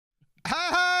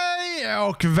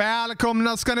Och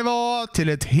välkomna ska ni vara till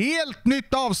ett helt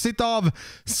nytt avsnitt av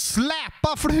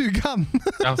Släpa Flugan.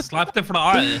 Ja, Slap the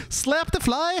Fly. Slap the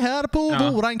Fly här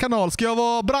på Våran kanal. Ska jag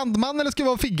vara brandman eller ska jag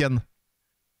vara Figgehn?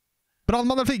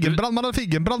 Brandman eller Figgehn? Brandman eller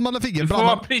Figgehn? Brandman eller Figgehn? Du får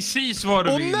vara precis vad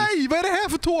du vill. Åh nej, vad är det här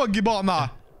för tågbana?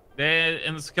 Det är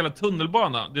en så kallad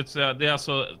tunnelbana. Det är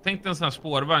alltså, tänk dig en sån här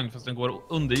spårvagn fast den går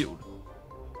under jord.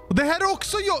 Och det här är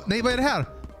också nej, vad är det här?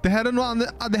 Det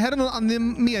här är någon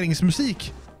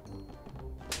animeringsmusik.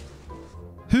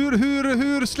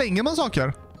 Hur slänger man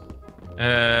saker?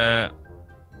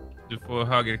 Du får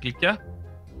högerklicka.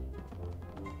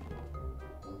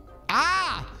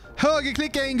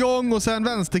 Högerklicka en gång och sen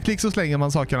vänsterklick så slänger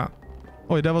man sakerna.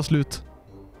 Oj, det var slut.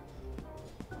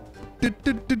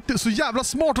 Så jävla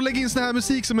smart att lägga in sån här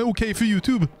musik som är okej för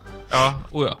YouTube. Ja,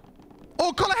 ja.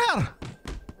 Åh, kolla här!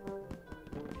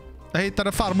 Jag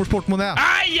hittade farmors portmonnä. Aj!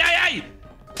 Hej,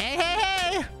 hej,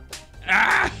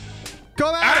 hej!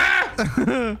 Kom här!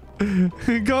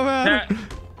 Kom här!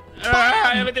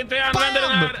 Jag vet inte, jag använder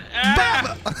den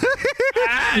här.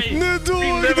 Nu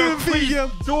dog du, Figgehn!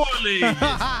 Dålig!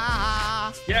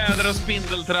 Jädra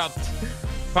spindeltratt.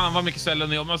 Fan vad mycket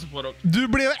ställen jag måste på dock. Du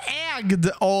blev ägd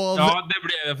av, ja, det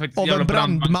blev jag faktiskt, av en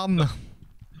brandman.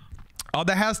 Ja,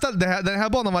 den här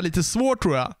banan var lite svår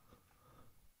tror jag.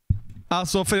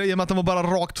 Alltså för i och med att den var bara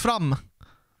rakt fram.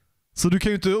 Så du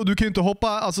kan ju inte hoppa,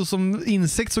 alltså som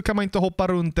insekt så kan man inte hoppa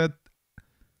runt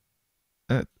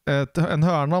en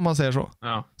hörna om man säger så.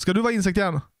 Ja. Ska du vara insekt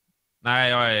igen? Nej,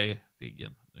 jag är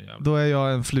Figgehn. Då är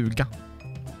jag en fluga.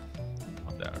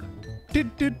 Ja, det är det.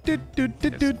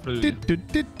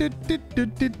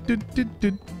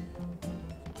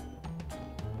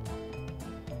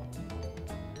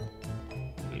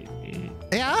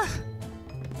 Ja?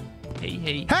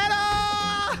 Hej. Hejdå!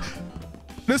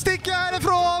 Nu sticker jag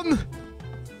härifrån!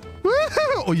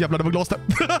 Åh jävlar, det var glas där.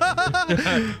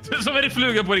 Som är det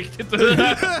fluga på riktigt.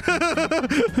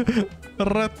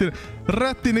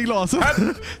 Rätt in i glaset.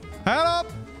 Hejdå!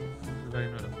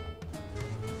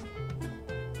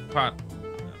 Fan.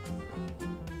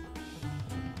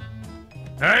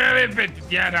 Jag vill byta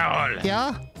gärna håll.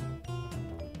 Ja.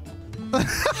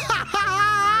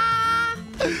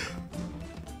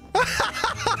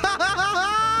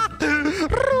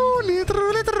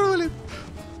 Roligt.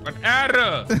 Vart är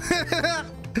du?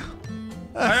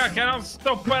 Jag kan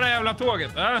stoppa det jävla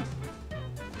tåget. Ja, ett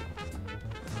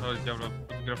jävla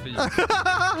fotografi.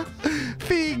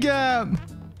 Figgehn!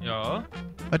 Ja?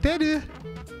 Vart är du?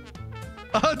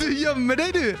 Du gömmer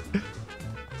dig du!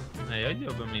 Nej, jag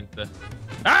jobbar mig inte.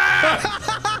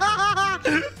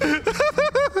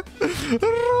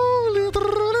 Roligt!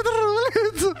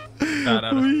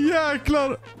 Där.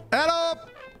 Jäklar! Hejdå!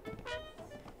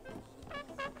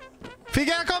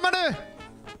 Figgehn, kommer nu!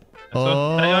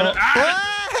 Där gör du.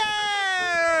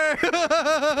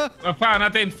 Vad fan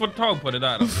att jag inte får tag på det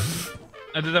där alltså.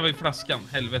 Det där var ju flaskan,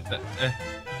 helvete.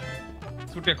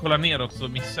 Så fort jag kollar neråt så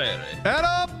missar jag dig.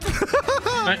 Hejdå!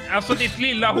 Men alltså ditt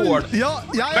lilla hård. Ja,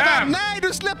 nej,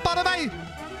 du släppade mig!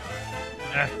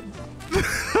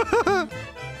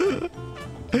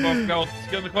 Baka 8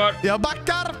 sekunder kvar. Jag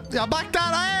backar,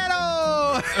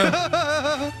 hejdå!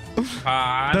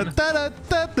 Fan.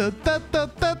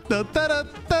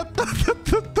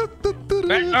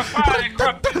 Nej, vad fan är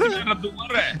skönt till jävla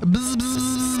dåre? Det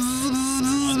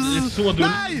är så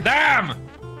dumt. Nej! Damn!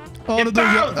 Jag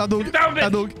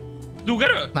dog. Dog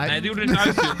du? Nej, det gjorde du inte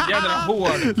alls. Jävla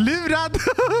hård.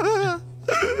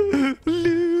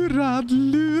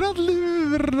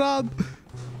 Lurad.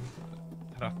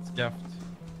 Trattskaft.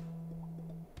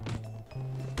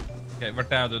 Okej,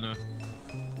 vart är du nu?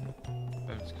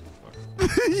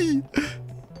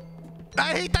 Jag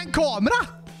hittade en kamera!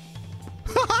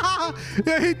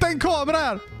 Jag hittade en kamera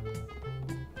här!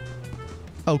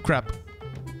 Oh crap.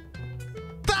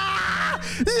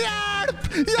 Hjälp!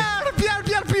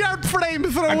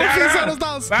 Flamethrower finns här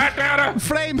någonstans!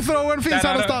 Flamethrowern finns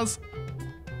här någonstans!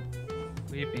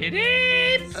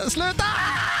 Sluta!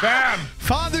 Bam!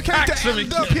 Fan, du kan inte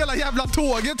elda upp hela jävla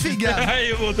tåget, Figgehn!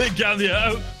 Nej, jo, det kan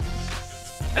jag.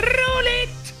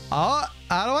 Roligt! Ja,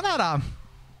 det var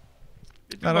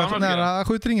nära. Jag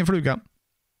skjuter ingen fluga.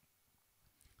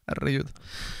 Herregud.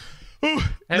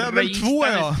 Level 2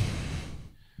 är jag.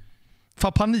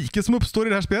 Fan, paniken som uppstår i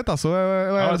det här spelet alltså.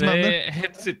 Ja, det är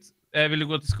hetsigt. Vill du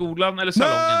gå till skolan eller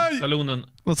salongen? Nej! Salonen.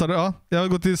 Vad sa du? Ja, jag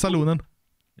går till salonen.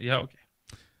 Ja, okej.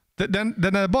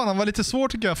 Den här banan var lite svår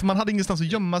tycker jag, för man hade ingenstans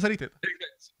att gömma sig riktigt.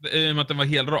 I och med att den var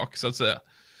helt rak, så att säga.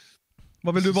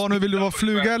 Vad vill du vara nu? Vill du vara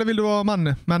fluga eller vill du vara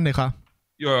människa?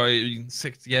 Jag är ju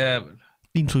insektjävel.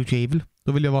 Insektjävel?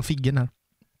 Då vill jag vara Figgehn här.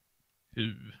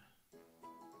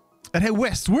 Är det här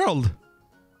Westworld?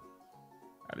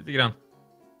 Ja, lite grann.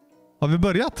 Har vi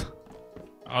börjat?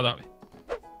 Ja, det har vi.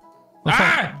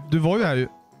 Du var ju här ju.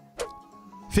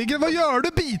 Figgehn, vad gör du?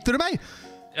 Biter du mig?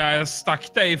 Ja, jag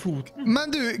stack dig i foten.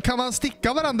 Men du, kan man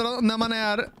sticka varandra när man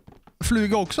är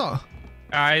fluga också?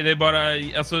 Nej, det är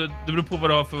bara... Alltså, det beror på vad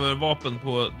du har för vapen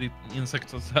på ditt insekt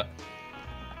så att säga.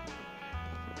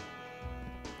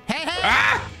 Hej, hej!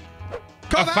 Ah!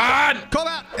 Kom Vad här! fan! Kom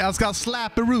här! Jag ska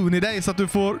slappa rune i dig så att du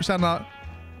får känna...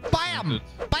 Bam!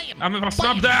 Bam! Ja, men vad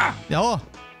snabb det är! Ja.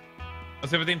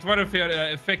 Alltså, jag vet inte vad det är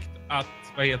för effekt att...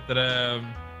 Vad heter det...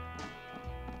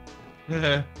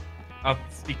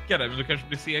 att sticka det, men du kanske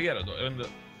blir segare då. Jag vet inte.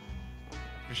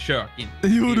 Försök inte.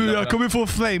 Jo du, jag kommer få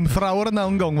flamethrower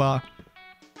någon gång va?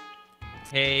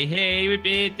 Hej, hej,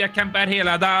 Whippit, jag campar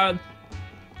hela dagen.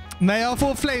 När jag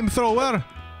får flamethrower,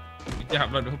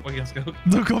 Jävlar, du hoppar ganska högt.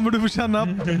 då kommer du få känna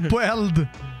på eld.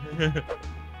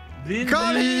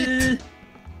 Kom hit!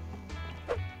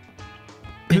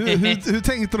 Hur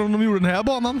tänkte de gjorde den här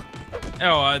banan?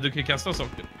 Ja, du kan kasta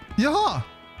saker. Jaha!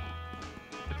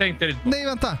 Jag tänkte lite på. Nej,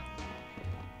 vänta.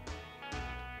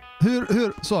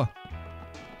 Hur? Så.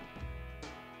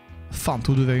 Fan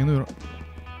tog du vägen nu då?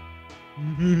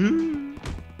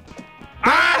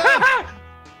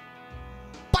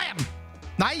 Bam!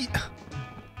 Nej!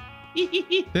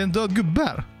 Det är en död gubbe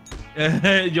här.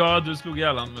 Ja, du slog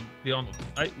ihjäl han med pianot.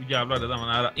 Nej, jävlar, det där var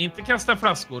nära. Inte kasta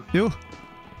flaskor. Jo.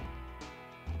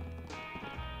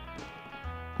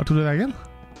 Vart tog du vägen?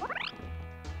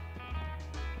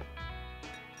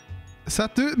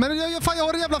 Sätt du... Men jag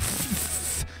har en jävla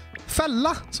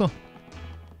fälla. Så.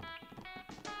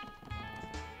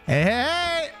 Hej,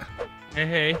 hej! Hej,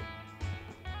 hej.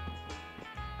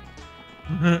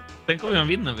 Tänk om jag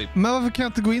vinner, Vipp. Men varför kan jag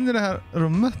inte gå in i det här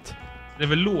rummet? Det är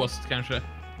väl låst, kanske?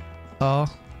 Ja.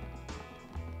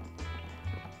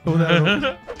 Oh, det är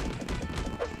låst.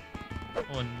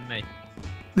 Åh, nej.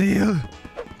 Det är ju...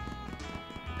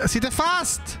 Jag sitter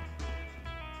fast!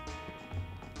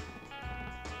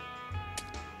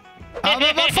 Ja,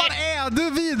 men vad fan är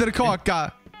du,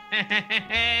 viderkaka?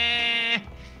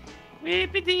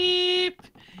 Whippity-dip!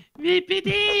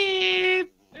 Whippity-dip!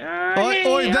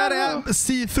 Oj, där är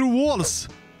see-through walls.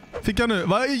 Fick jag nu.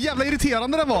 Vad jävla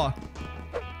irriterande det var.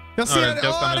 Jag ser...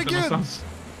 Herregud!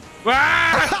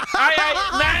 Aj,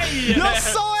 nej! Jag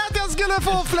sa att jag skulle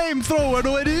få flamethrower.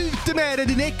 Då är du ute med dig,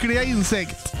 din äckliga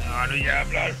insekt. Ja, nu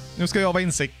jävlar. Nu ska jag vara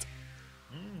insekt.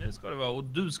 Det ska det vara. Och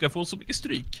du ska få så mycket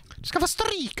stryk. Du ska få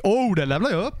stryk! Oh, det lämnar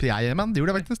jag upp. Jajamän, det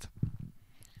gjorde jag faktiskt.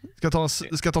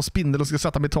 Ska ta spindel och ska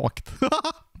sätta mig i taket.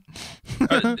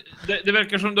 Det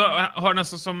verkar som du har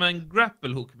nästan som en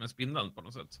grapple hook med spindeln på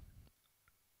något sätt.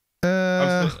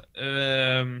 Alltså,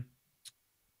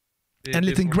 en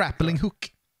liten grappling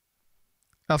hook.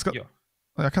 Ja.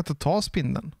 Jag kan inte ta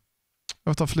spindeln.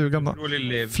 Jag får ta flugan då.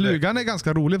 Flugan är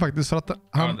ganska rolig faktiskt för att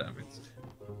han... Ja, det är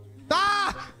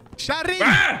Kärring!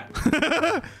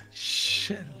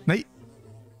 Nej.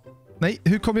 Nej,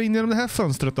 hur kom jag in genom det här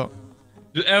fönstret då?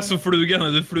 Du är så flugan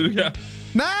när du är fluga.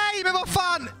 Nej, men vad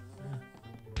fan!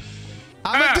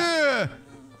 Ja, men du!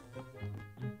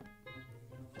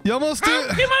 Jag måste...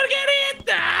 Kom till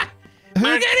Margareta!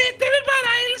 Margareta vill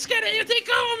bara älska dig och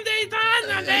tycka om dig och ta hand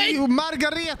om dig.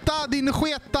 Margareta, din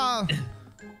sketa!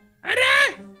 Hörru!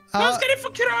 Då ska du få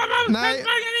krama Nej,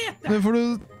 Margareta. nu får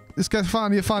du... Du ska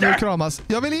fan kramas.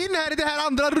 Jag vill in här i det här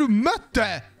andra rummet!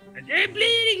 Det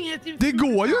blir inget. Det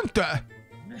går ju inte!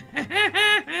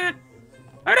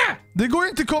 Hörru! Det går ju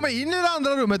inte att komma in i det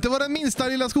andra rummet. Det var den minsta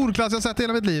lilla skolklass jag sett i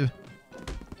hela mitt liv.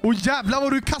 Åh jävlar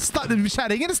vad du kastar.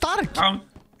 Kärringen är stark.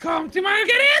 Kom till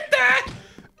Margareta!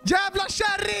 Jävla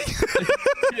kärring!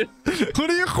 Hon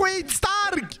är ju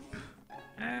skitstark!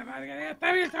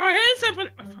 Margareta vill ta hälsa på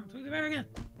dig. Vad fan tog du vägen?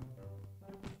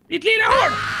 Ditt lilla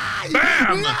hår!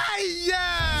 Bam! Nej!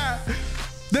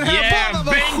 Den här banan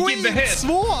var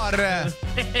skitsvår!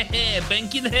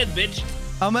 Bank in the head, bitch.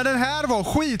 Ja, men den här var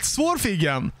skitsvår,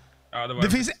 Figgehn. Ja, det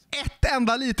finns ett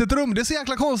enda litet rum. Det är så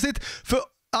jäkla konstigt. För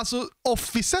alltså,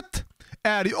 officet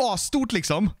är ju asstort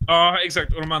liksom. Ja,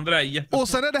 exakt. Och de andra är jättestora. Och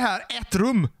sen är det här ett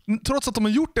rum. Trots att de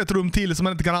har gjort ett rum till som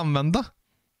man inte kan använda.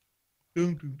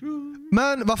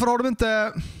 Men varför har de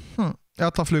inte...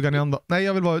 Jag tar flugan igen då.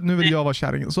 Nej, nu vill jag vara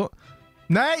kärringen. Så...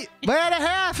 Nej! Vad är det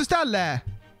här för ställe?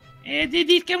 Det är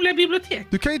ditt gamla bibliotek.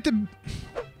 Du kan ju inte...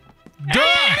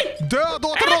 Död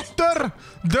åt råttor!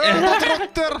 Död åt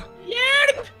råttor!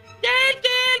 Hjälp! Hjälp!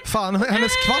 Hjälp! Fan,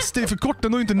 hennes kvast är för kort.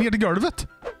 Den når inte ner till golvet.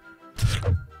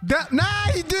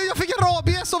 Nej, du! Jag fick en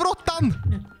rabies av råttan!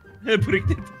 På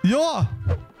riktigt? Ja!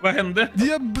 Vad hände?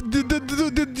 Jag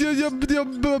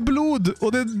blod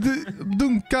och det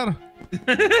dunkar.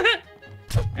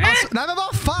 Alltså, nej men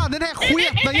vad fan, den här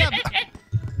sketna jävla...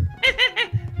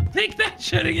 Tänk det,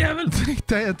 kärringjävel.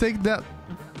 Tänk det.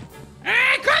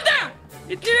 Kolla! Ett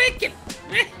litet äckel.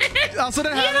 Alltså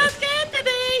den här... Jag ska äta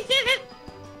dig.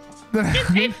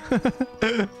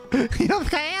 Jag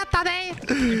ska äta dig.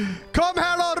 Kom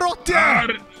här då,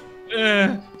 råttjävel.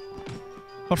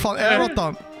 Var fan är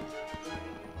råttan?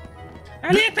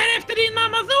 Jag letar efter din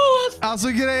mammas ost. Alltså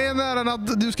grejen är den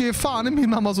att du ska ge fan i min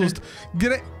mammas ost.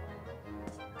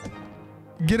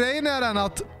 Grejen är den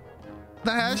att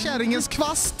den här kärringens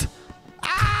kvast.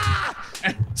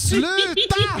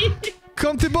 Sluta!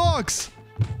 Kom tillbaks!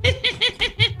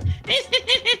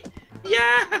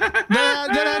 Ja!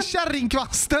 Den här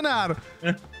kärringkvasten är.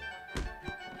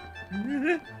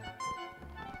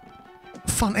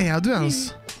 Fan är du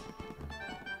ens?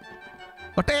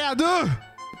 Vart är du?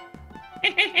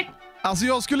 Alltså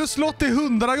jag skulle slått dig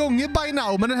 100 gånger by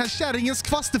now, men den här kärringens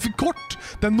kvast är för kort.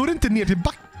 Den når inte ner till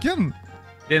backen.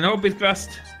 Det är en hobbitkvast.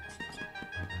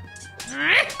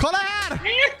 Kolla här!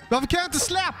 Varför kan jag inte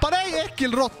släpa dig,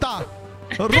 äckelråtta?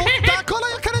 Råtta, kolla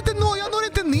jag når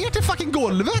inte ner till fucking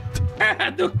golvet.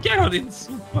 Duckar har din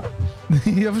sopa.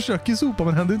 Jag försöker sopa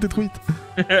men händer inte ett skit.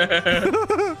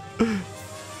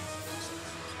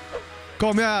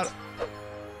 Kom här.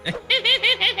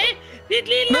 Ditt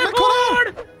lilla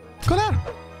hål. Kolla här.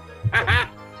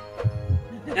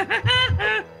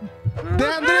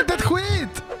 Det händer inte ett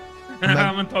skit.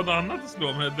 Men ta något annat och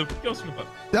slå med ducka och slå på.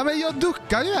 Ja men jag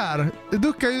duckar ju här. Jag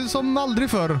duckar ju som aldrig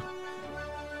förr.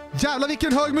 Jävlar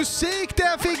vilken hög musik det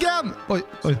är, Figgehn! Oj.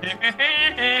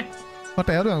 Vart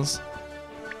är du ens?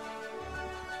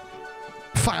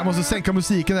 Fan, jag måste sänka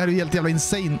musiken. Det här är ju helt jävla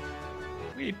insane.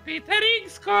 Whippit är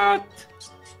ryggskott!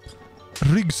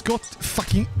 Ryggskott?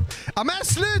 Fucking... Ja men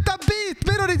sluta bit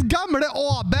mig då, ditt gamla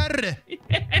aber!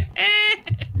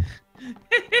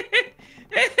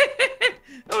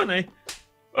 Åh nej!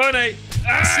 Åh nej!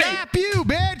 Aj! Slap you,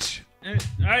 bitch!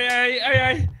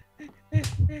 Aj!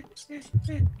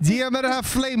 Ge mig det här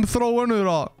flamethrower nu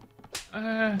då.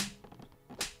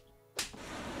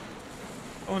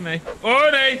 Åh nej!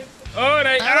 Aj!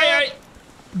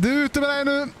 Du är ute med dig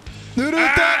nu. Nu är du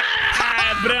ute!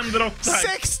 Bränd råtta!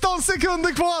 16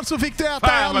 sekunder kvar så fick du äta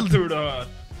Fan vad eld. tur du har.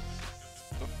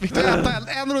 Fick du äta eld.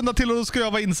 En runda till och då ska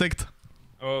jag vara insekt.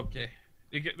 Okej.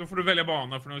 Då får du välja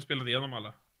bana för nu har vi spelat igenom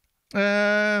alla.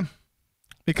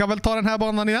 Vi kan väl ta den här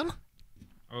banan igen.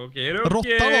 Okej.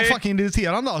 Råttan var fucking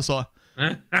irriterande alltså.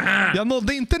 Jag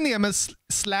nådde inte ner med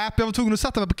släp. Jag var tvungen att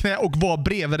sätta mig på knä och vara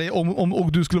bredvid dig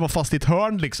och du skulle vara fast i ett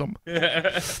hörn liksom.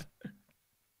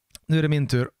 Nu är det min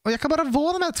tur. Och jag kan bara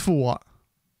vara de här två.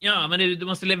 Ja, men du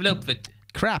måste levela upp vet du.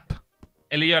 Crap.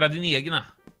 Eller göra din egna.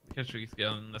 Kanske vi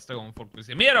ska nästa gång folk vill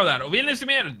se mer av det här. Och vill ni se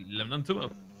mer, lämna en tumme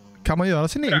upp. Kan man göra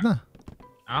sin egna?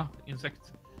 Ja, insekt.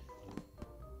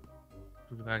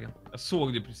 Tog vägen. Jag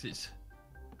såg det precis.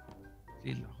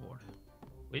 Lilla hål.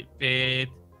 Whippit.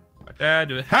 Vart är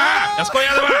du? Ha! Jag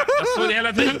skojade bara! Jag såg det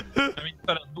hela tiden. Jag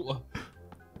missade den då.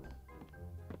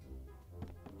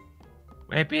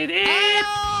 Whippit!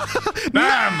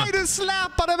 Bam! Nej, du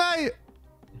släpade mig!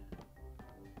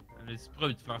 Det är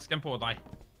sprutflaskan på dig.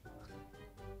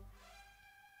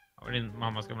 Ja, din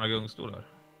mammas gamla gungstol där.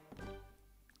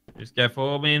 Du ska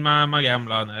få min mamma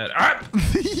gamla när...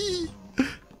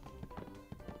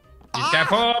 Du ska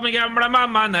få min gamla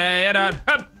mamma när... Jag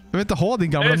vill inte ha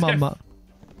din gamla mamma.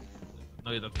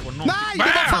 Nöjd att få någon... Nej, vad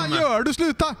fan gör du?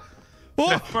 Sluta!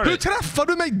 Hur träffar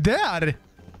du mig där?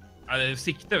 Ja, det är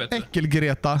sikte vet du.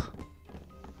 Äckelgreta.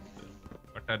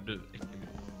 Vart är du?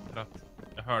 Äckelgreta.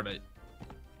 Jag hör dig.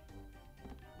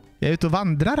 Jag är ute och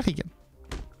vandrar, Figgehn.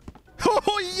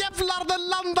 Jävlar, den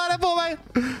landade på mig!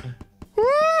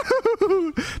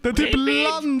 Den typ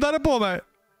landade på mig.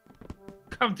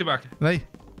 Kom tillbaka. Nej.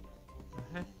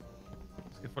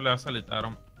 Jag ska få läsa lite här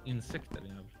om insekter.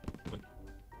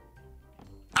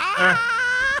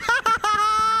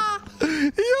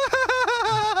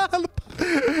 Hjälp!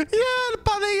 Hjälp,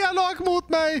 han är elak mot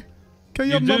mig! Kan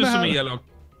det är gömma du mig som här. är elak.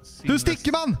 Hur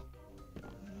sticker man?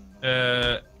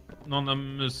 Någon av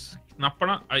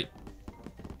musknapparna. Aj.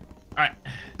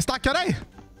 Stackar dig!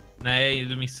 Nej,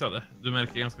 du missade. Du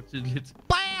märker ganska tydligt.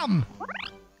 Bam!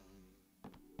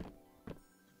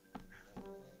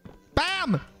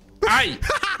 Bam! Aj!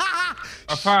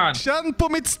 Vad fan? Känn på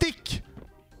mitt stick!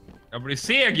 Jag blir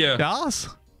seg ju. Ja, alltså.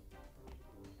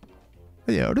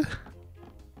 Vad gör du?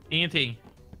 Ingenting.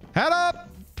 Här upp!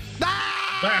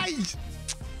 Nej!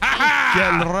 Haha!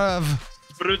 Jävla röv.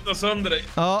 Spruta sönder dig.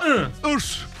 Ja,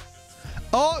 usch.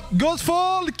 Ja, gott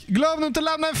folk! Glöm nu inte att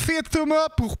lämna en fet tumme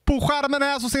upp på skärmen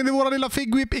här så ser ni våra lilla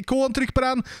figgwhipp-ikon. Tryck på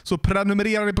den så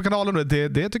prenumererar ni på kanalen.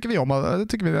 Det tycker vi om. Det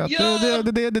tycker vi att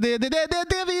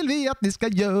det vill vi att ni ska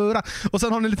göra. Och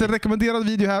sen har ni lite rekommenderad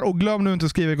video här och glöm nu inte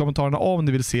att skriva i kommentarerna om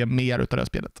ni vill se mer utav det här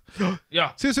spelet.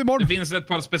 Ja. Ses vi imorgon. Det finns ett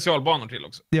par specialbanor till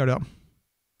också. Det gör det.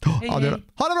 Ja, det gör det.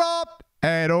 Ha det bra!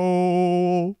 Hej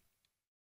då!